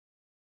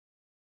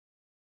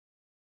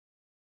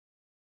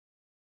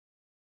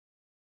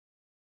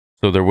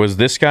So there was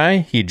this guy.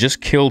 He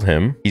just killed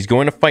him. He's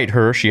going to fight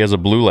her. She has a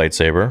blue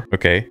lightsaber.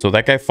 Okay, so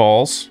that guy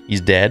falls.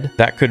 He's dead.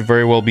 That could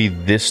very well be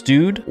this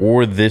dude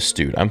or this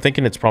dude. I'm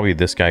thinking it's probably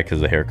this guy because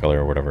the hair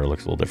color or whatever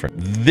looks a little different.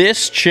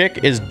 This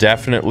chick is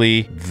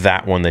definitely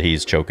that one that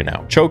he's choking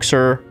out. Chokes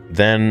her,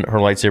 then her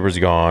lightsaber's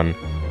gone.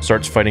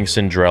 Starts fighting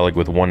Sindralig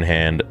with one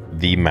hand,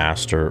 the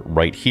master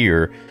right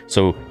here.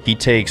 So he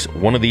takes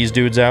one of these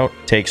dudes out,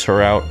 takes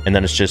her out, and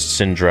then it's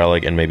just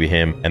Sindralig and maybe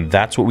him. And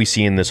that's what we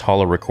see in this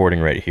holo recording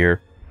right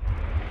here.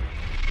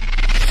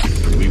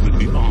 We would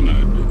be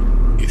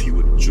honored if you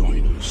would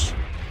join us.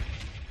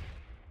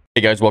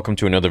 Hey guys, welcome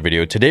to another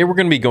video. Today we're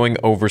going to be going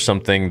over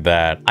something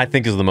that I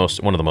think is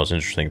one of the most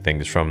interesting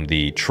things from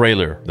the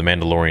trailer, the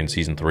Mandalorian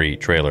Season 3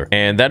 trailer.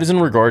 And that is in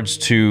regards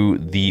to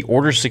the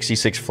Order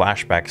 66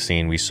 flashback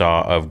scene we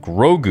saw of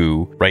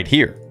Grogu right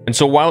here. And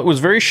so while it was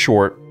very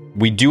short,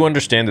 we do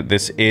understand that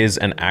this is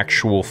an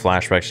actual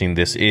flashback scene.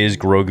 This is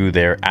Grogu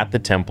there at the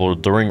temple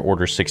during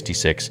Order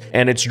 66,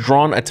 and it's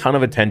drawn a ton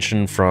of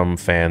attention from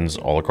fans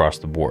all across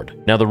the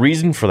board. Now, the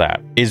reason for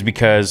that is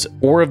because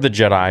Order of the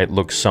Jedi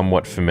looks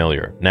somewhat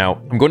familiar. Now,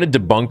 I'm going to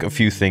debunk a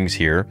few things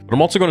here, but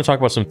I'm also going to talk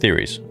about some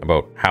theories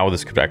about how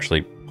this could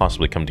actually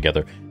possibly come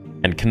together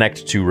and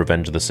connect to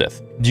Revenge of the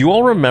Sith. Do you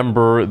all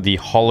remember the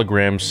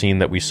hologram scene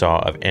that we saw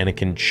of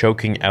Anakin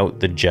choking out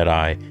the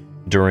Jedi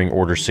during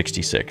Order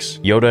 66?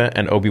 Yoda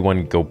and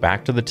Obi-Wan go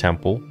back to the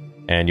temple,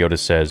 and Yoda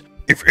says,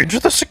 "If into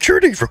the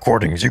security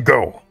recordings you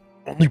go,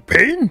 only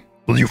pain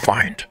will you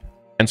find."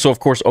 And so, of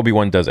course,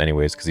 Obi-Wan does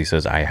anyways, because he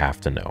says, "I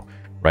have to know."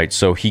 Right?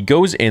 So he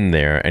goes in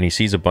there, and he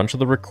sees a bunch of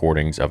the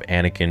recordings of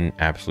Anakin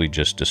absolutely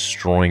just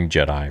destroying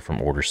Jedi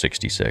from Order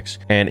 66.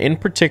 And in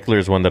particular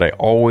is one that I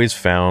always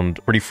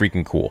found pretty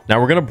freaking cool. Now,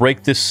 we're going to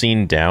break this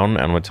scene down,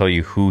 and I'm going to tell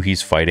you who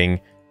he's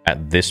fighting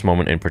at this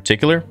moment in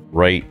particular,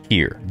 right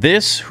here.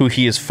 This, who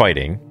he is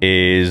fighting,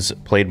 is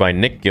played by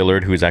Nick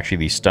Gillard, who is actually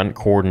the stunt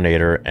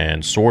coordinator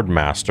and sword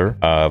master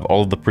of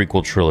all of the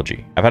prequel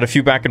trilogy. I've had a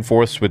few back and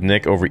forths with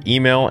Nick over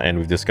email, and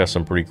we've discussed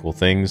some pretty cool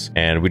things,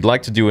 and we'd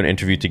like to do an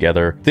interview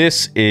together.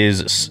 This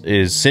is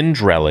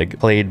Sindralig,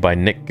 played by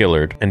Nick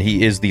Gillard, and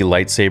he is the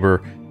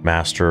lightsaber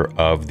master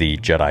of the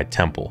Jedi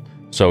Temple.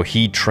 So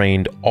he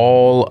trained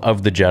all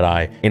of the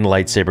Jedi in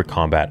lightsaber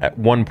combat at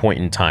one point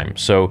in time.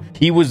 So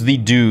he was the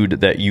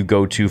dude that you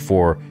go to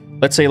for,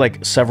 let's say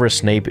like Severus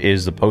Snape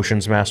is the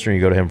potions master and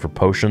you go to him for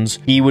potions.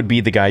 He would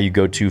be the guy you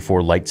go to for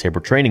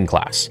lightsaber training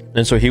class.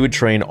 And so he would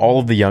train all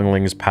of the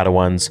younglings,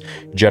 Padawans,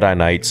 Jedi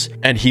Knights,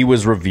 and he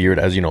was revered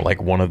as, you know,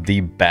 like one of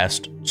the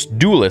best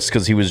duelists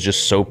because he was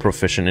just so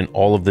proficient in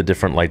all of the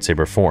different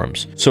lightsaber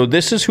forms. So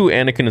this is who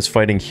Anakin is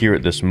fighting here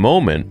at this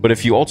moment. But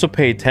if you also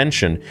pay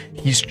attention,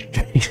 he's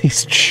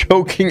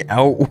choking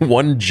out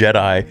one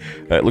Jedi,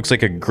 it looks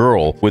like a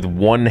girl, with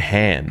one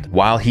hand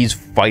while he's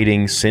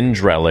fighting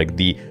Sindralig,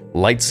 the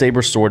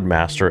lightsaber sword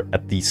master,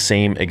 at the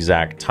same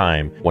exact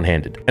time,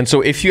 one-handed. And so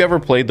if you ever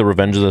played the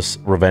Revenge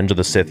of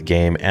the Sith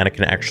game,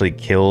 Anakin actually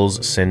kills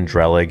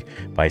Sindralig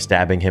by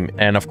stabbing him.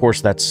 And of course,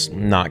 that's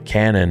not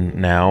canon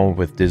now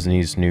with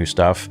Disney's new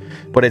stuff,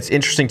 but it's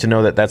interesting to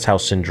know that that's how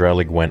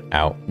Sindralig went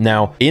out.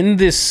 Now, in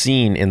this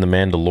scene in The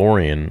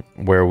Mandalorian,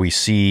 where we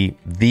see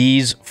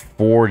these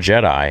 4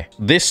 Jedi,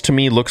 this to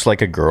me looks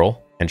like a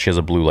girl, and she has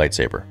a blue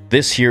lightsaber.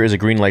 This here is a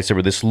green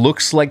lightsaber. This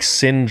looks like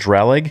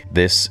Sindralig.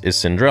 This is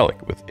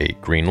Sindralig with a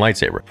green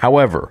lightsaber.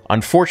 However,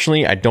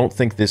 unfortunately, I don't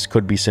think this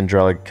could be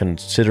Sindralig,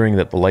 considering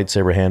that the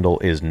lightsaber handle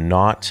is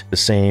not the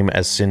same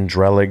as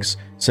Sindralig's.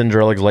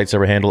 Sindralig's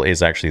lightsaber handle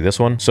is actually this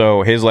one.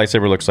 So his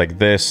lightsaber looks like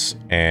this.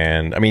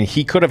 And I mean,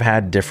 he could have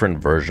had different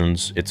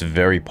versions. It's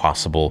very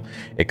possible.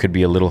 It could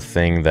be a little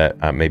thing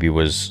that maybe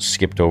was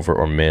skipped over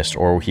or missed,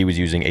 or he was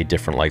using a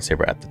different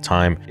lightsaber at the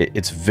time.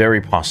 It's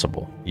very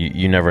possible.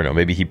 You never know.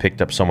 Maybe he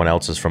picked up someone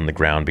else's from the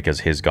ground because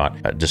his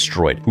got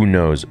destroyed. Who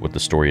knows what the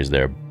story is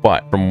there.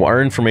 But from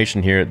our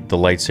information here, the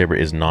lightsaber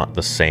is not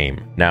the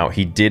same. Now,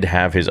 he did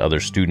have his other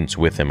students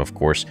with him, of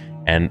course,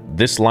 and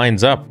this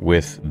lines up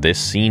with this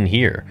scene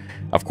here.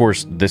 Of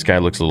course, this guy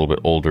looks a little bit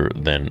older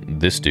than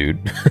this dude,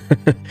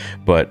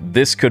 but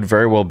this could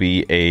very well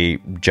be a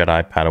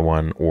Jedi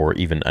Padawan or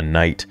even a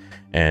knight,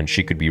 and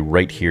she could be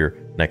right here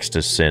next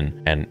to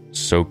Sin, and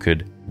so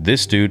could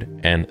this dude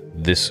and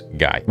this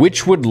guy,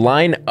 which would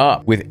line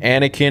up with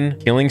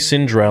Anakin killing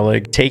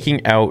Sindralig,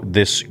 taking out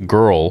this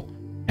girl,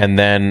 and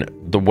then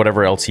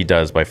whatever else he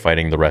does by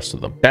fighting the rest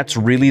of them. That's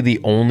really the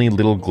only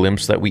little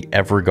glimpse that we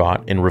ever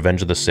got in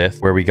Revenge of the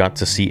Sith, where we got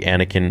to see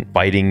Anakin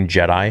fighting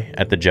Jedi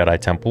at the Jedi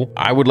Temple.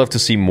 I would love to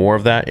see more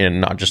of that, and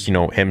not just, you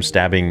know, him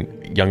stabbing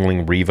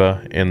youngling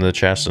Reva in the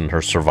chest and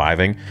her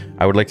surviving.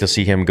 I would like to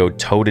see him go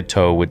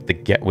toe-to-toe with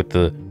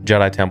the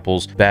Jedi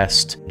Temple's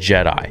best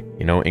Jedi,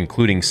 you know,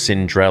 including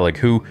Sindralig,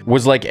 who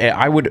was like,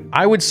 I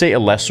would say a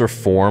lesser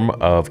form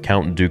of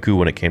Count Dooku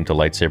when it came to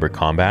lightsaber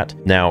combat.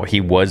 Now,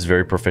 he was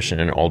very proficient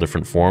in all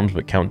different forms, but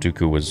but Count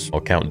Dooku was,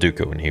 well, Count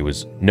Dooku, and he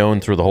was known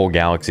through the whole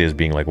galaxy as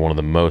being like one of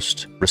the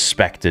most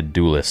respected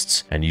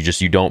duelists. And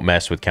you don't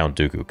mess with Count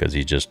Dooku because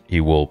he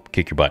will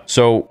kick your butt.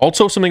 So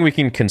also something we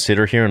can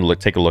consider here and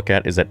take a look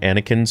at is that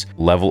Anakin's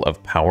level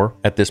of power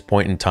at this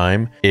point in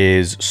time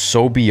is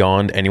so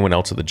beyond anyone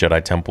else at the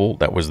Jedi Temple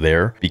that was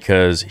there,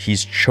 because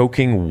he's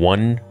choking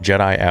one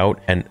Jedi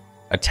out and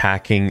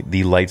attacking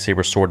the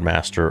lightsaber sword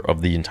master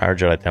of the entire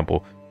Jedi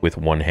Temple with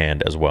one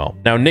hand as well.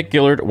 Now, Nick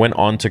Gillard went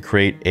on to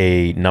create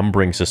a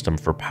numbering system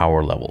for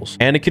power levels.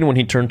 Anakin, when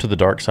he turned to the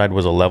dark side,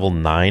 was a level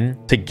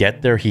 9. To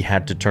get there, he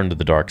had to turn to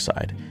the dark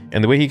side.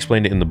 And the way he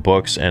explained it in the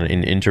books and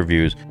in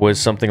interviews was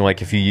something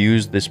like, if you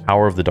use this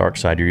power of the dark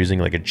side, you're using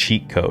like a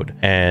cheat code.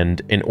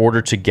 And in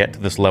order to get to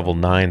this level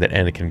 9 that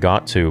Anakin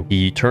got to,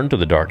 he turned to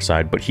the dark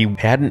side, but he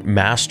hadn't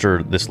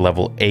mastered this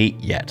level 8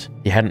 yet.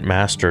 He hadn't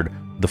mastered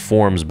the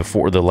forms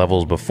before, the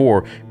levels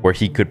before, where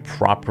he could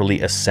properly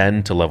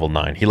ascend to level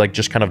 9. He like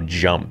just kind of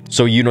jumped.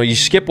 So, you know, you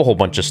skip a whole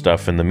bunch of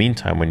stuff in the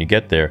meantime when you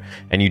get there,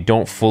 and you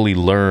don't fully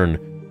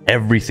learn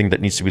everything that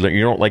needs to be learned.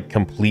 You don't like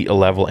complete a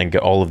level and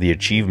get all of the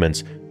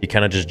achievements. You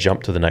kind of just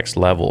jump to the next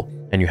level,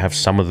 and you have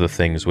some of the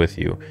things with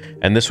you.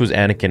 And this was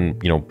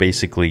Anakin, you know,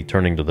 basically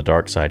turning to the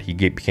dark side. He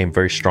became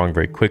very strong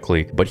very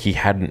quickly, but he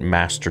hadn't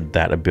mastered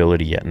that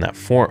ability yet, and that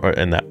form,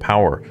 and that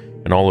power,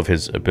 and all of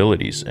his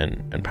abilities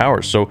and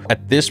powers. So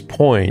at this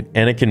point,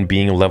 Anakin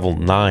being level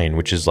 9,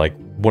 which is like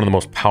one of the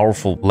most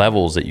powerful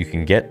levels that you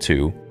can get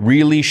to,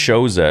 really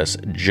shows us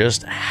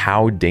just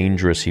how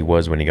dangerous he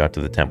was when he got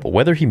to the temple.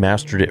 Whether he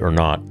mastered it or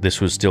not,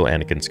 this was still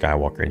Anakin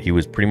Skywalker, and he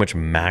was pretty much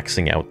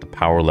maxing out the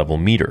power level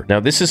meter.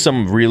 Now, this is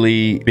some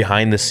really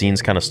behind the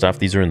scenes kind of stuff.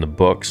 These are in the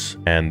books,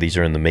 and these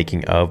are in the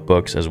making of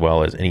books, as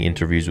well as any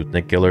interviews with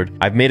Nick Gillard.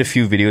 I've made a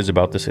few videos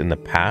about this in the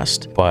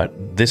past, but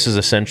this is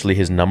essentially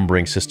his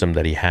numbering system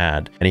that he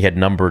had. And he had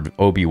numbered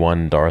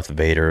Obi-Wan, Darth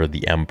Vader,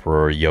 the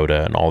Emperor,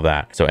 Yoda, and all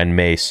that. So, and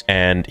Mace.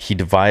 And he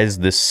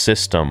devised this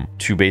system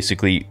to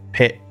basically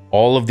pit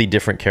all of the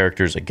different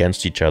characters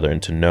against each other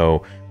and to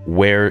know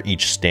where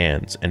each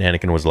stands. And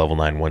Anakin was level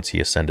 9 once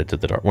he ascended to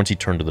the dark, once he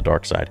turned to the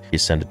dark side, he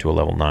ascended to a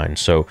level 9.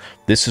 So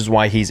this is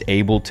why he's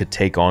able to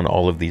take on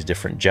all of these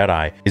different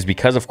Jedi, is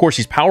because of course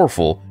he's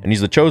powerful and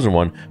he's the chosen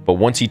one, but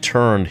once he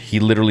turned, he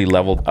literally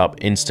leveled up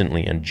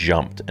instantly and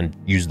jumped and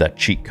used that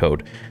cheat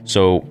code.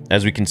 So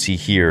as we can see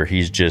here,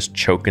 he's just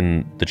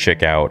choking the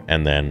chick out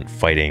and then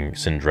fighting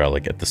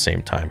Cinderella at the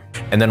same time.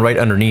 And then right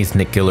underneath,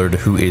 Nick Gillard,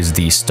 who is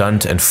the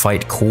stunt and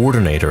fight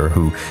coordinator,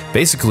 who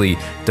basically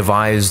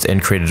devised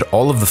and created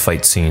all of the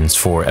fight scenes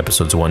for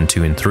episodes 1,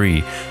 2, and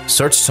 3,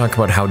 starts to talk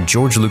about how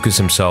George Lucas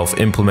himself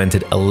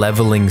implemented a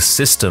leveling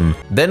system.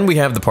 Then we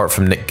have the part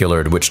from Nick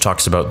Gillard, which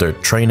talks about their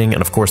training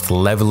and of course the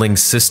leveling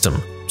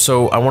system.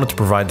 So I wanted to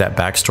provide that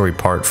backstory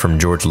part from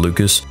George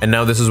Lucas, and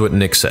now this is what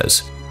Nick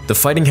says. The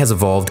fighting has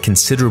evolved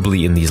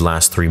considerably in these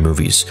last 3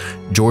 movies.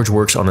 George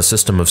works on a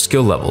system of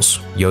skill levels.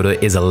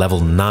 Yoda is a level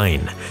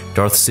 9.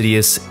 Darth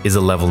Sidious is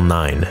a level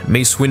 9.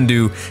 Mace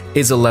Windu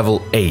is a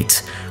level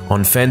 8.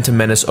 On Phantom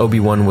Menace,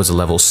 Obi-Wan was a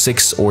level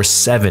 6 or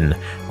 7.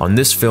 On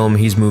this film,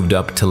 he's moved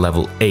up to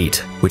level 8,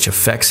 which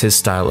affects his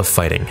style of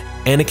fighting.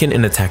 Anakin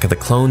in Attack of the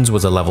Clones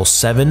was a level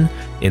 7.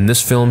 In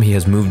this film, he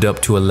has moved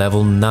up to a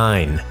level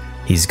 9.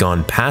 He's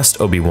gone past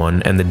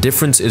Obi-Wan, and the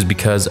difference is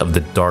because of the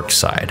dark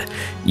side.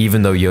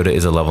 Even though Yoda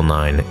is a level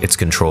 9, it's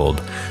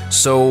controlled.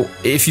 So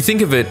if you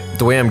think of it,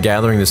 the way I'm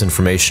gathering this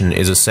information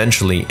is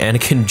essentially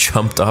Anakin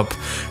jumped up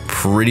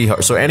pretty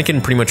hard. So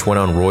Anakin pretty much went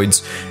on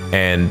roids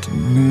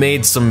and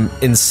made some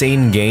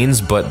insane gains,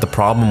 but the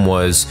problem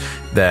was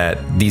that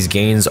these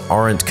gains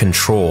aren't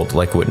controlled,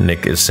 like what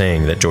Nick is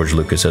saying that George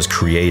Lucas has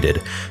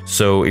created.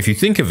 So if you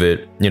think of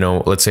it, you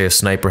know, let's say a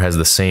sniper has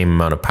the same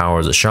amount of power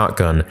as a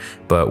shotgun,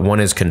 but one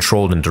is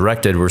controlled and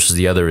directed versus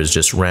the other is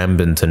just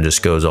rampant and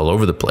just goes all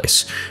over the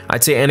place.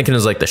 I'd say Anakin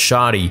is like the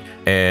shotty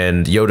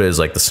and Yoda is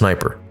like the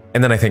sniper.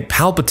 And then I think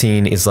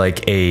Palpatine is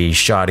like a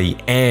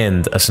shotty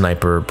and a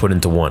sniper put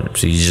into one.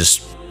 So he's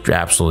just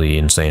absolutely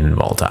insane and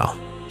volatile.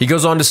 He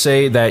goes on to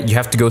say that you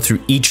have to go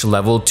through each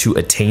level to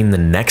attain the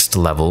next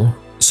level.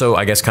 So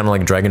I guess kind of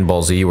like Dragon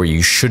Ball Z, where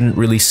you shouldn't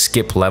really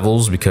skip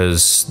levels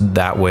because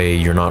that way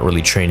you're not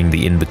really training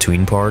the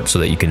in-between part so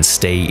that you can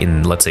stay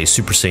in, let's say,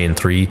 Super Saiyan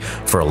 3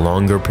 for a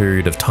longer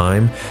period of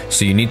time.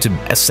 So you need to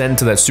ascend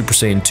to that Super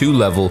Saiyan 2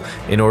 level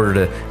in order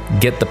to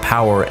get the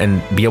power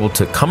and be able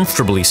to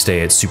comfortably stay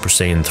at Super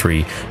Saiyan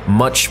 3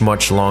 much,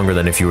 much longer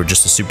than if you were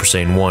just a Super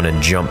Saiyan 1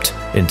 and jumped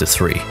into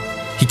 3.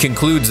 He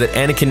concludes that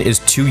Anakin is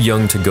too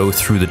young to go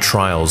through the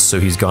trials, so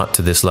he's got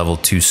to this level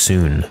too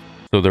soon.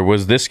 So there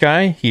was this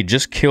guy, he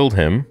just killed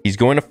him. He's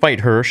going to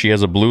fight her, she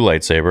has a blue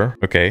lightsaber.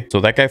 Okay,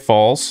 so that guy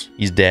falls,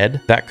 he's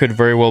dead. That could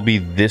very well be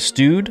this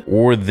dude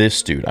or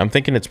this dude. I'm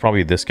thinking it's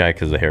probably this guy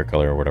because the hair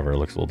color or whatever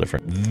looks a little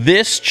different.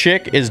 This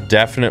chick is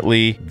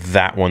definitely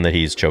that one that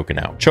he's choking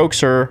out. Chokes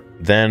her,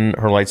 then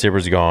her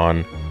lightsaber's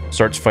gone.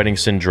 Starts fighting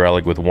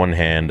Cinderella with one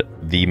hand,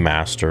 the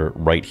master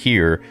right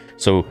here.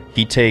 So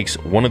he takes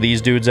one of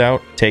these dudes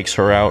out, takes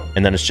her out,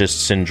 and then it's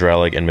just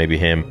Cinderella and maybe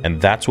him.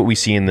 And that's what we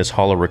see in this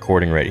holo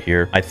recording right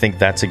here. I think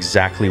that's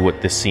exactly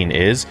what this scene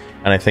is.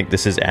 And I think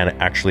this is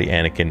actually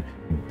Anakin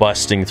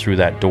busting through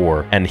that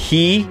door. And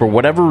he, for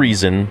whatever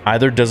reason,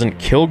 either doesn't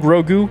kill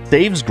Grogu,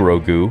 saves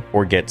Grogu,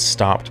 or gets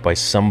stopped by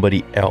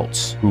somebody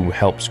else who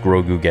helps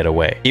Grogu get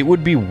away. It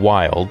would be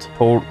wild.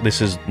 Oh, this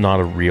is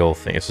not a real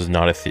thing. This is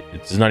not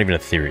even a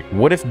theory.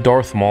 What if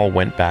Darth Maul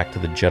went back to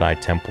the Jedi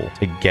Temple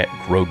to get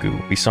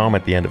Grogu? We saw him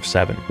at the end of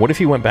 7. What if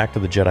he went back to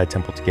the Jedi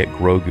Temple to get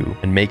Grogu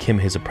and make him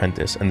his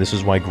apprentice? And this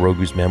is why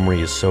Grogu's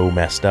memory is so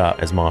messed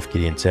up, as Moff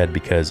Gideon said,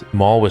 because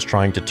Maul was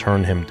trying to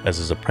turn him as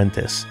his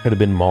apprentice. Could have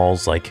been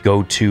Maul's like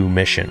go-to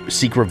mission,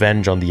 seek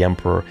revenge on the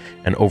Emperor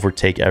and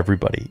overtake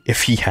everybody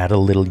if he had a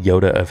little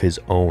Yoda of his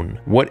own.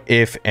 What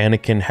if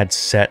Anakin had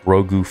set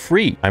Grogu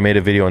free? I made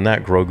a video on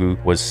that.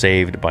 Grogu was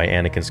saved by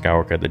Anakin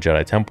Skywalker at the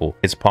Jedi Temple.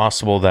 It's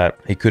possible that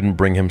he couldn't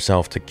bring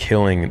himself to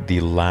killing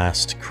the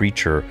last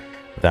creature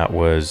that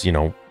was, you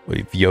know,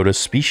 Yoda's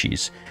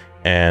species.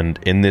 And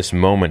in this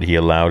moment, he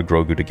allowed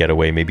Grogu to get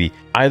away, maybe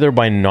either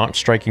by not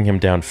striking him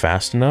down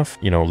fast enough,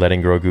 you know,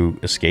 letting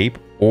Grogu escape,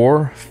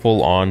 or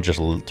full on just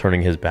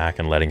turning his back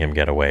and letting him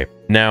get away.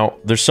 Now,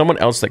 there's someone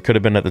else that could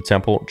have been at the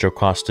temple.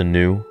 Jocasta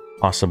knew,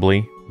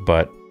 possibly,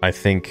 but I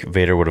think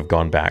Vader would have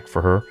gone back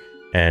for her.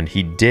 And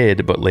he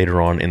did, but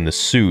later on in the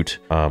suit,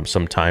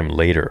 sometime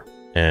later.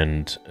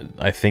 And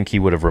I think he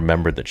would have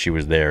remembered that she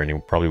was there, and he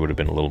probably would have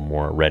been a little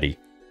more ready.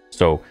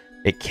 So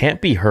it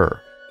can't be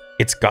her.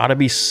 It's got to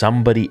be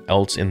somebody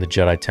else in the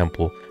Jedi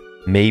Temple.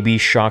 Maybe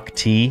Shaak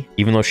Ti,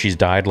 even though she's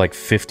died like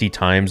 50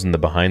 times in the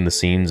behind the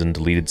scenes and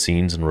deleted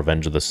scenes in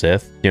Revenge of the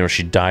Sith. You know,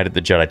 she died at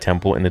the Jedi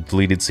Temple in a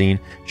deleted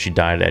scene. She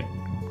died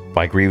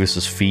by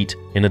Grievous's feet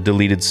in a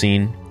deleted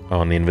scene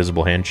on the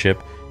Invisible Hand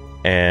ship.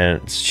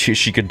 And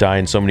she could die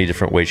in so many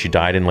different ways. She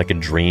died in like a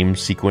dream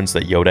sequence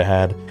that Yoda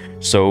had.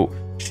 So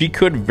she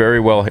could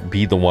very well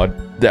be the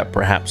one that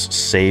perhaps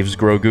saves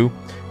Grogu.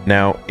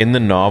 Now, in the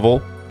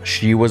novel,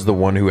 she was the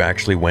one who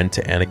actually went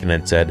to Anakin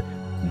and said,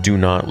 do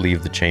not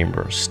leave the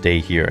chamber, stay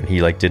here. And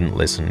he like didn't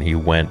listen. He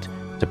went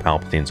to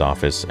Palpatine's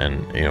office,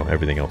 and you know,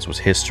 everything else was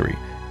history.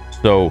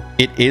 So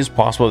it is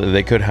possible that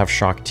they could have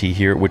Shaak Ti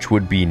here, which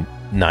would be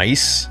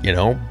nice, you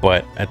know,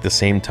 but at the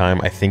same time,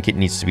 I think it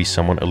needs to be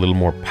someone a little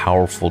more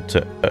powerful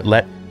to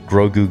let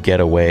Grogu get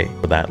away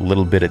for that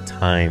little bit of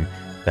time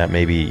that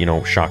maybe, you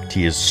know, Shaak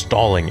Ti is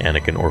stalling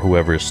Anakin, or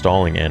whoever is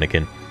stalling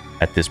Anakin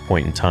at this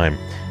point in time.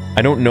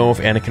 I don't know if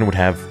Anakin would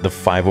have the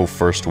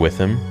 501st with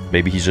him.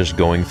 Maybe he's just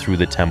going through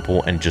the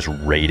temple and just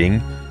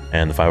raiding,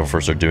 and the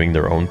 501st are doing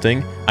their own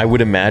thing. I would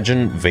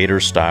imagine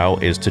Vader's style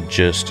is to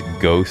just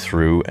go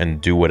through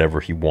and do whatever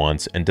he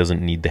wants and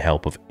doesn't need the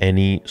help of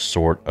any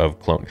sort of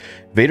clone.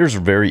 Vader's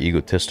very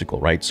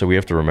egotistical, right? So we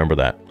have to remember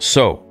that.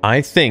 So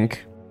I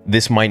think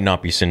this might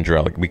not be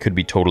Cinderella. We could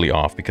be totally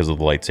off because of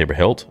the lightsaber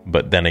hilt,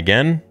 but then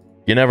again,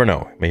 you never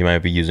know. He might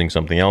be using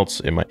something else.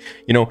 It might,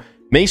 you know,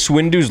 Mace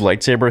Windu's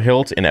lightsaber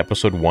hilt in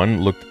episode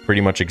 1 looked pretty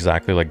much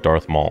exactly like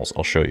Darth Maul's.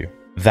 I'll show you.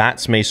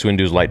 That's Mace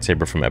Windu's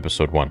lightsaber from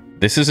episode 1.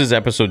 This is his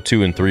episode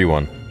 2 and 3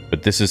 one,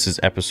 but this is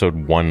his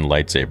episode 1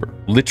 lightsaber.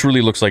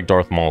 Literally looks like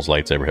Darth Maul's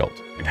lightsaber hilt,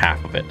 like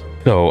half of it.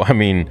 So, I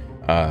mean,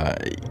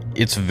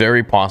 it's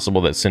very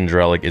possible that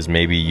Cinderella is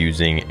maybe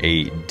using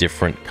a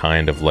different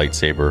kind of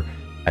lightsaber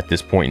at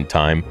this point in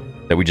time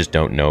that we just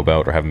don't know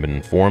about or haven't been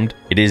informed.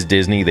 It is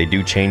Disney. They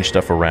do change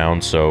stuff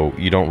around, so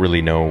you don't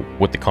really know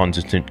what the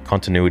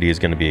continuity is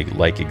going to be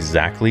like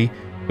exactly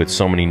with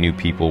so many new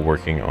people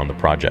working on the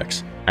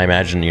projects. I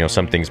imagine, you know,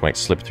 some things might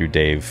slip through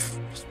Dave's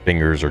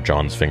fingers or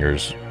John's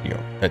fingers, you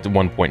know, at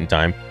one point in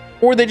time.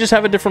 Or they just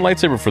have a different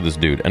lightsaber for this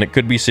dude, and it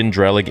could be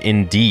Cinderella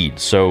indeed.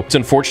 So it's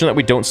unfortunate that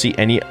we don't see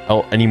any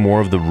more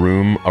of the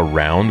room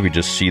around. We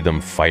just see them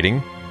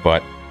fighting.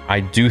 But I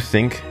do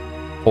think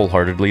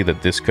wholeheartedly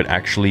that this could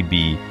actually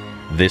be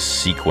this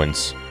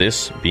sequence,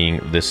 this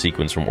being this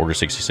sequence from Order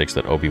 66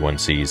 that Obi-Wan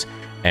sees,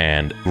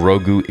 and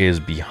Grogu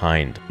is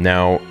behind.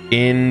 Now,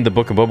 in the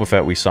Book of Boba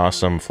Fett, we saw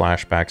some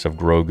flashbacks of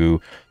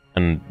Grogu,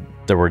 and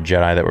there were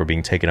Jedi that were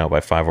being taken out by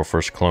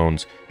 501st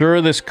clones.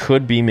 Sure, this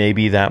could be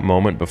maybe that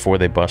moment before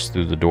they bust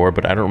through the door,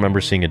 but I don't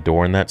remember seeing a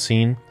door in that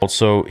scene.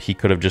 Also, he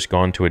could have just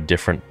gone to a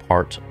different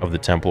part of the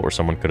temple, or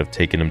someone could have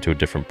taken him to a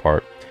different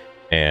part,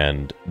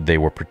 and they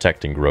were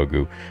protecting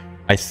Grogu.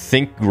 I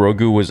think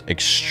Grogu was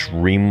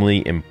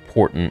extremely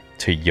important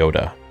to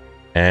Yoda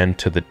and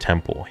to the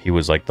temple. He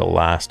was like the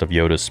last of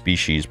Yoda's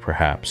species,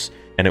 perhaps.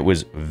 And it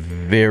was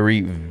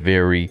very,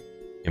 very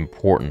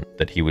important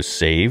that he was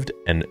saved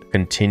and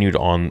continued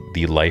on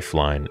the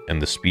lifeline and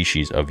the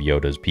species of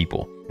Yoda's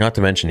people. Not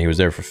to mention, he was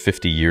there for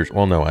 50 years.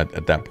 Well, no,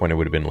 at that point, it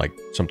would have been like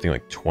something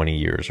like 20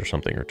 years or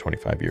something, or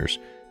 25 years.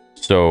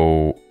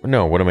 So,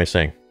 no, what am I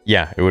saying?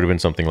 Yeah, it would have been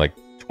something like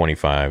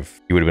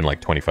 25. He would have been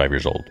like 25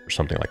 years old or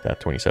something like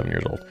that, 27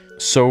 years old.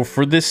 So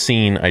for this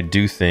scene, I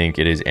do think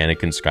it is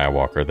Anakin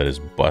Skywalker that is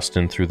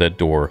busting through that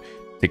door,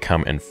 to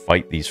come and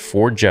fight these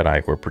 4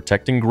 Jedi who are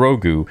protecting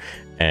Grogu,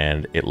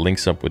 and it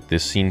links up with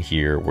this scene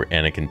here where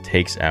Anakin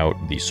takes out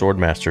the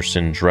Swordmaster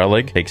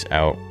Sindrelig, takes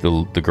out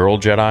the girl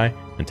Jedi,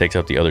 and takes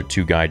out the other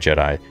 2 guy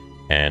Jedi,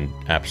 and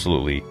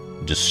absolutely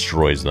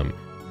destroys them.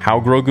 How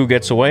Grogu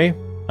gets away?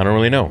 I don't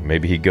really know.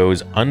 Maybe he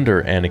goes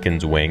under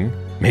Anakin's wing.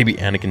 Maybe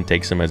Anakin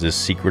takes him as his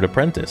secret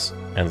apprentice,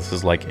 and this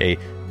is like a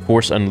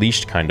Force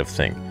Unleashed kind of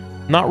thing.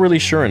 Not really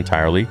sure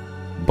entirely,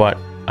 but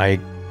I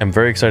am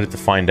very excited to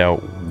find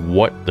out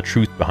what the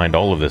truth behind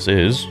all of this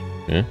is,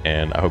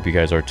 and I hope you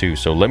guys are too.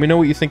 So let me know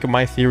what you think of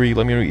my theory.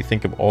 Let me know what you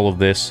think of all of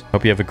this.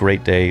 Hope you have a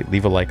great day.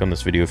 Leave a like on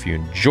this video if you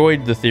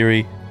enjoyed the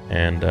theory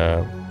and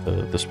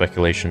the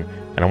speculation,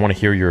 and I want to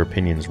hear your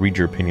opinions. Read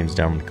your opinions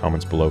down in the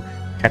comments below.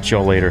 Catch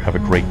y'all later. Have a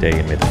great day,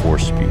 and may the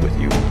Force be with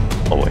you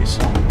always.